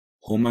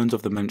Hormones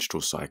of the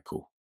Menstrual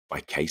Cycle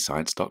by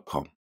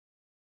KayScience.com.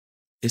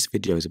 This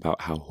video is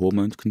about how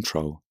hormones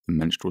control the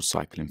menstrual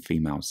cycle in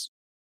females.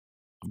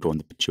 I've drawn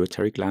the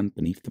pituitary gland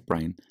beneath the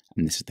brain,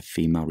 and this is the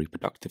female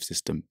reproductive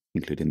system,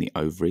 including the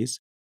ovaries,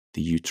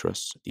 the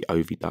uterus, the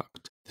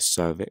oviduct, the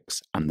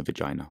cervix, and the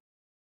vagina.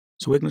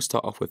 So we're going to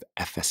start off with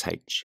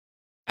FSH.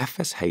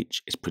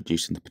 FSH is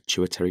produced in the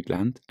pituitary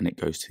gland and it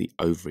goes to the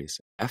ovaries.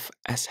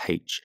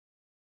 FSH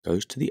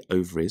goes to the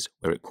ovaries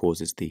where it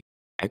causes the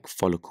egg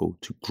follicle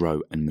to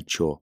grow and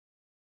mature.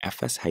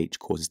 FSH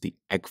causes the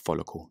egg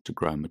follicle to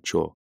grow and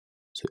mature.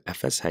 So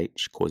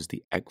FSH causes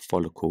the egg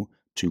follicle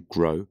to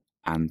grow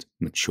and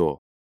mature,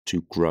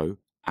 to grow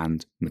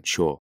and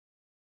mature.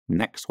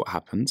 Next, what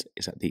happens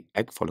is that the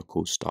egg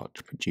follicles start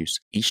to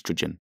produce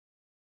estrogen.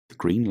 The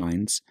green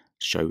lines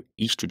show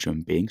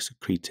estrogen being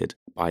secreted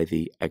by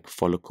the egg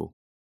follicle.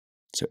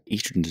 So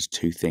estrogen does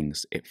two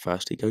things. It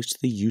firstly goes to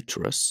the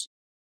uterus.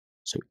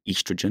 So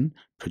estrogen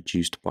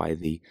produced by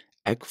the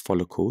egg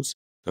follicles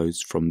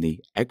goes from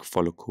the egg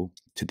follicle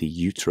to the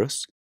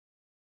uterus,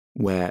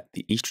 where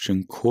the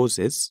estrogen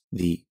causes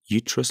the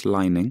uterus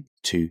lining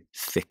to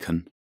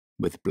thicken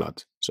with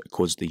blood. So it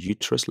causes the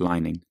uterus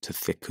lining to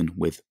thicken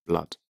with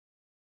blood.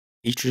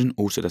 Estrogen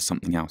also does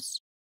something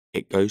else.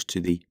 It goes to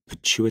the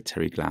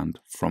pituitary gland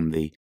from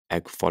the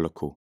egg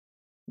follicle,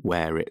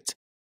 where it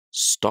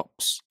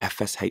stops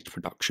FSH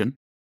production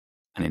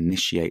and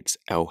initiates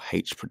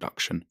LH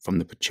production from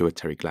the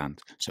pituitary gland.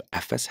 So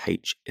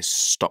FSH is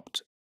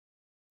stopped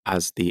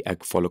as the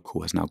egg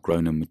follicle has now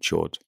grown and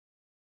matured.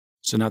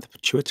 So now the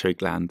pituitary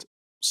gland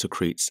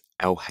secretes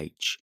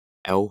LH.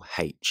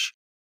 LH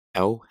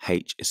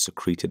is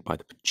secreted by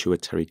the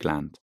pituitary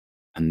gland,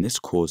 and this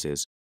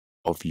causes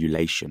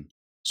ovulation.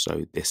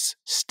 So this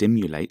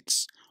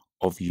stimulates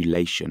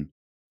ovulation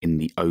in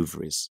the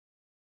ovaries.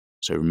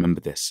 So remember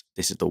this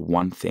is the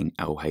one thing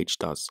LH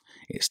does.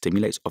 It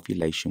stimulates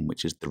ovulation,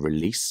 which is the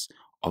release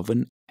of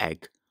an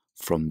egg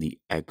from the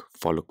egg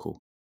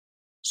follicle.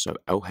 So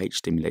LH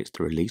stimulates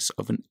the release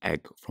of an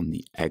egg from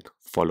the egg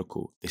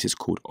follicle. This is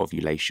called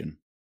ovulation.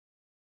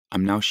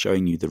 I'm now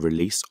showing you the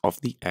release of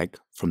the egg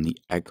from the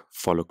egg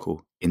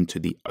follicle into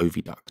the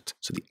oviduct.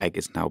 So the egg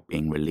is now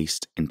being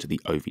released into the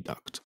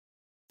oviduct.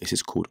 This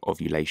is called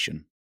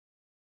ovulation.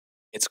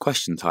 It's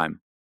question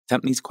time.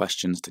 Attempt these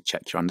questions to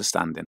check your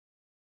understanding.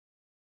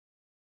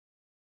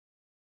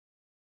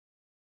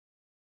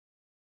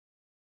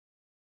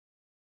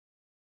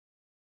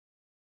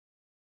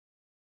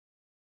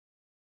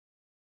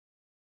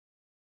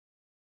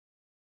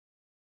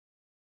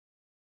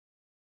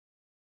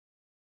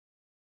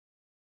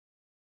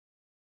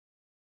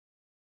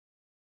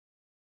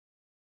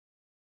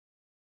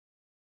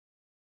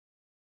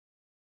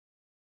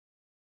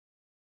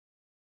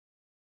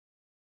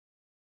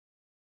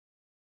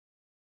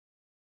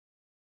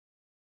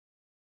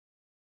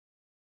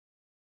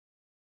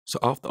 So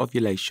after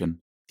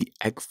ovulation, the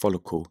egg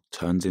follicle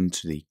turns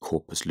into the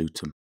corpus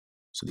luteum.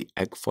 So the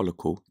egg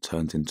follicle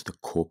turns into the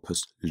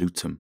corpus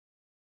luteum.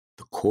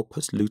 The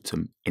corpus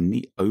luteum in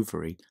the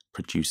ovary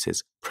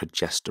produces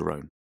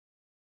progesterone.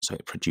 So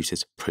it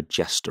produces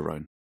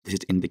progesterone. This is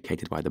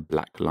indicated by the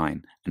black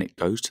line, and it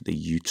goes to the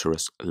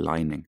uterus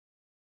lining.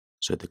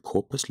 So the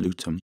corpus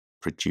luteum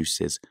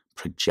produces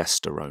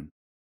progesterone.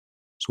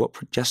 So what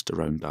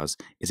progesterone does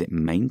is it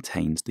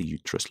maintains the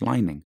uterus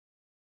lining.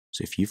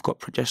 So if you've got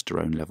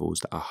progesterone levels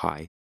that are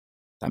high,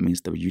 that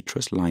means the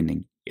uterus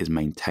lining is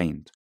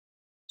maintained.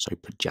 So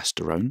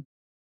progesterone,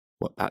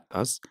 what that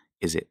does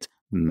is it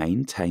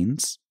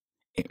maintains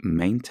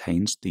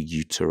the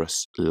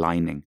uterus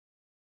lining.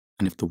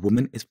 And if the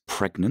woman is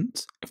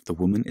pregnant, the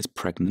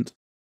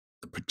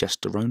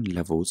progesterone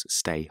levels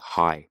stay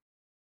high.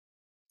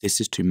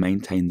 This is to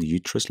maintain the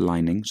uterus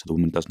lining so the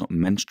woman does not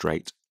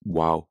menstruate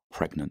while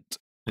pregnant,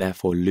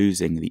 therefore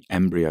losing the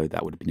embryo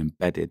that would have been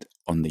embedded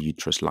on the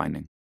uterus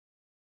lining.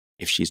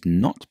 If she's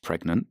not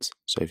pregnant,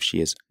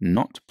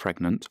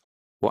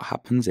 what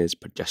happens is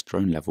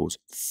progesterone levels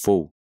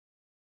fall.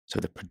 So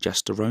the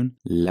progesterone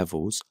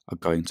levels are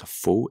going to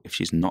fall if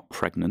she's not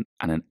pregnant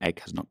and an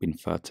egg has not been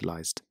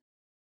fertilized.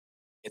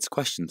 It's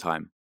question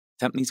time.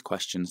 Attempt these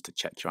questions to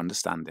check your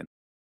understanding.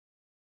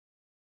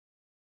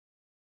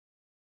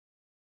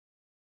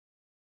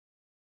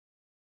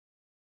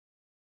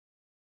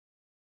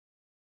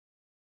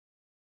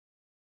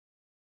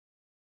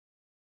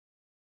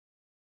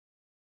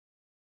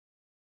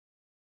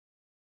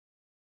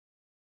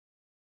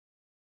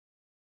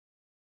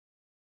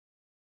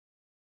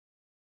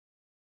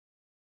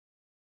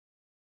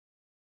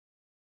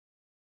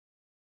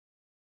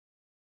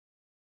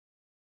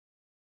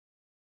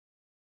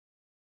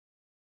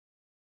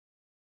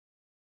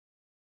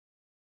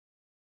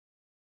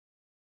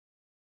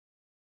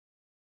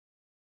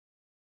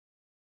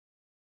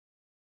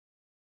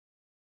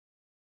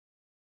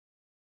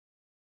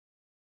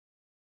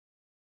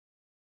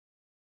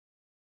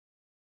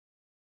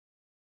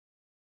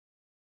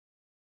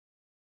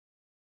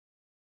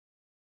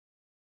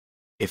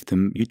 If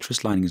the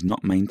uterus lining is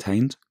not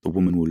maintained, the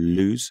woman will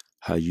lose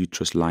her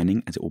uterus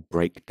lining as it will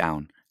break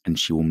down and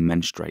she will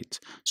menstruate.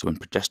 So when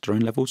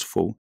progesterone levels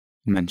fall,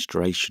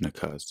 menstruation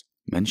occurs.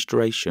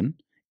 Menstruation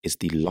is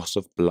the loss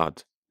of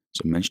blood.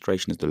 So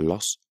menstruation is the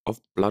loss of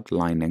blood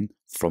lining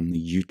from the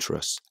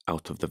uterus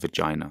out of the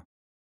vagina.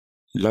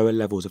 Lower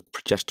levels of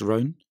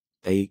progesterone,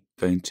 they're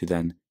going to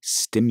then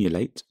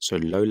stimulate. So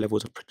low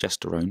levels of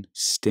progesterone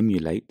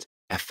stimulate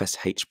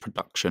FSH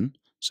production.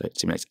 So it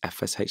stimulates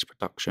FSH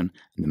production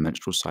and the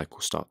menstrual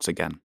cycle starts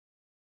again.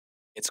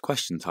 It's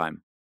question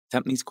time.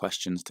 Attempt these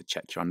questions to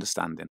check your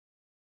understanding.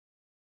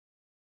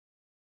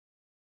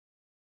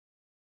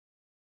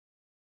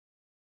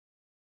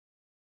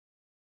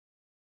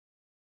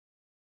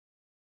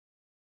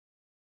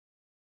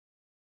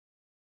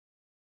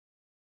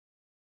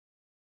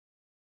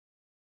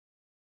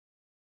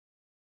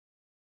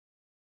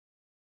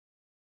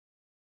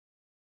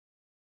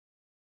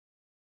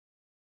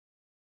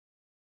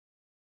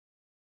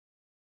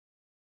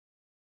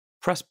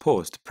 Press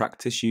pause to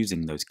practice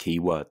using those key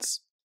words.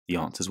 The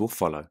answers will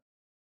follow.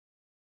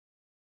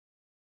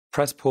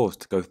 Press pause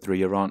to go through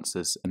your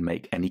answers and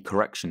make any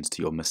corrections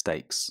to your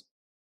mistakes.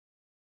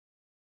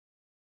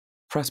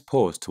 Press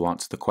pause to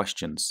answer the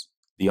questions.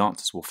 The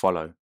answers will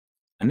follow.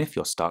 And if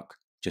you're stuck,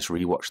 just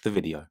re-watch the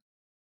video.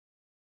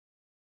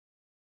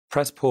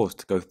 Press pause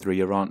to go through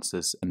your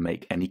answers and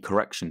make any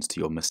corrections to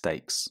your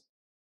mistakes.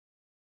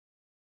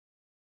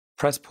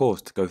 Press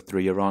pause to go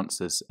through your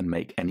answers and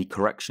make any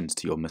corrections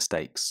to your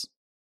mistakes.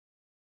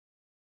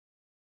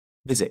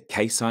 Visit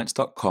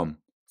KayScience.com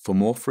for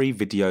more free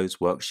videos,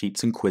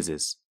 worksheets and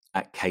quizzes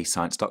at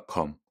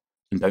KayScience.com.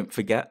 And don't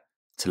forget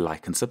to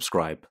like and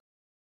subscribe.